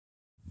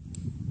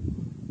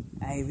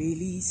I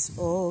release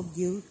all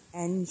guilt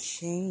and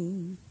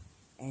shame,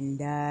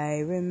 and I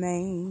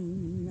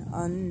remain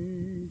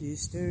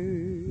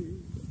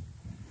undisturbed.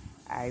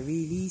 I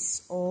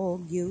release all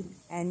guilt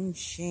and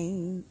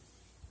shame,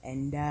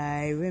 and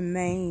I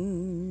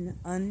remain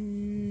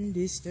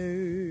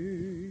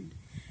undisturbed.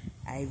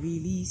 I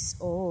release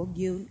all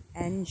guilt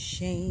and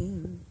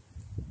shame,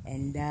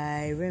 and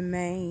I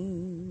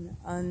remain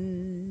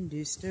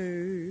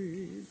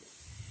undisturbed.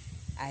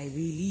 I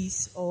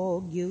release all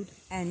guilt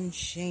and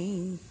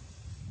shame,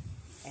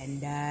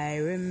 and I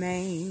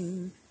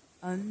remain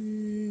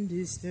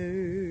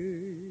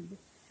undisturbed.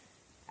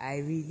 I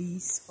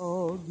release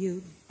all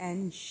guilt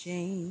and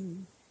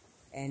shame,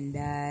 and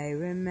I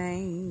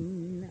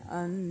remain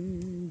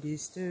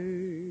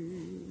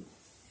undisturbed.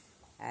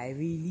 I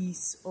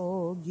release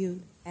all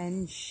guilt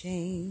and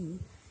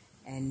shame,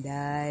 and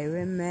I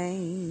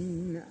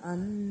remain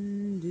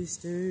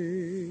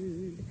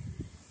undisturbed.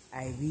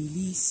 I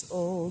release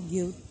all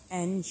guilt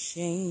and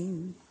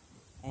shame,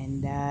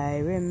 and I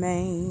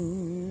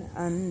remain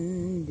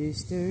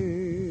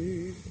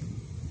undisturbed.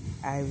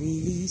 I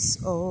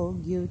release all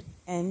guilt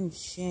and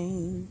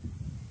shame,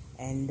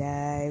 and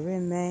I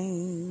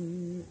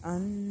remain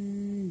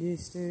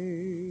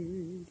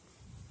undisturbed.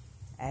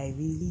 I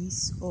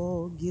release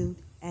all guilt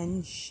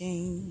and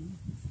shame,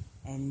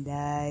 and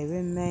I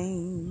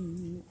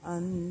remain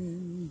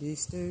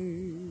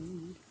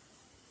undisturbed.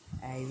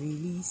 I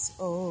release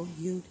all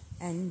guilt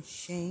and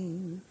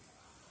shame,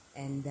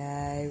 and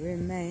I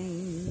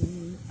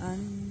remain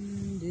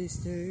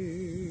undisturbed.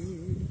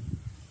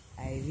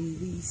 I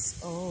release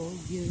all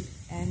guilt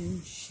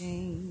and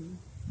shame,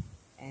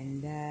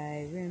 and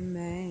I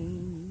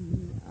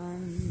remain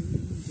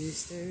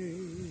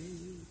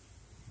undisturbed.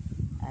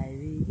 I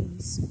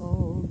release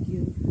all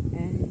guilt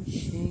and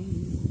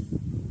shame,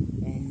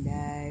 and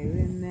I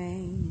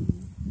remain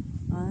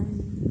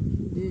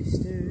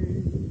undisturbed.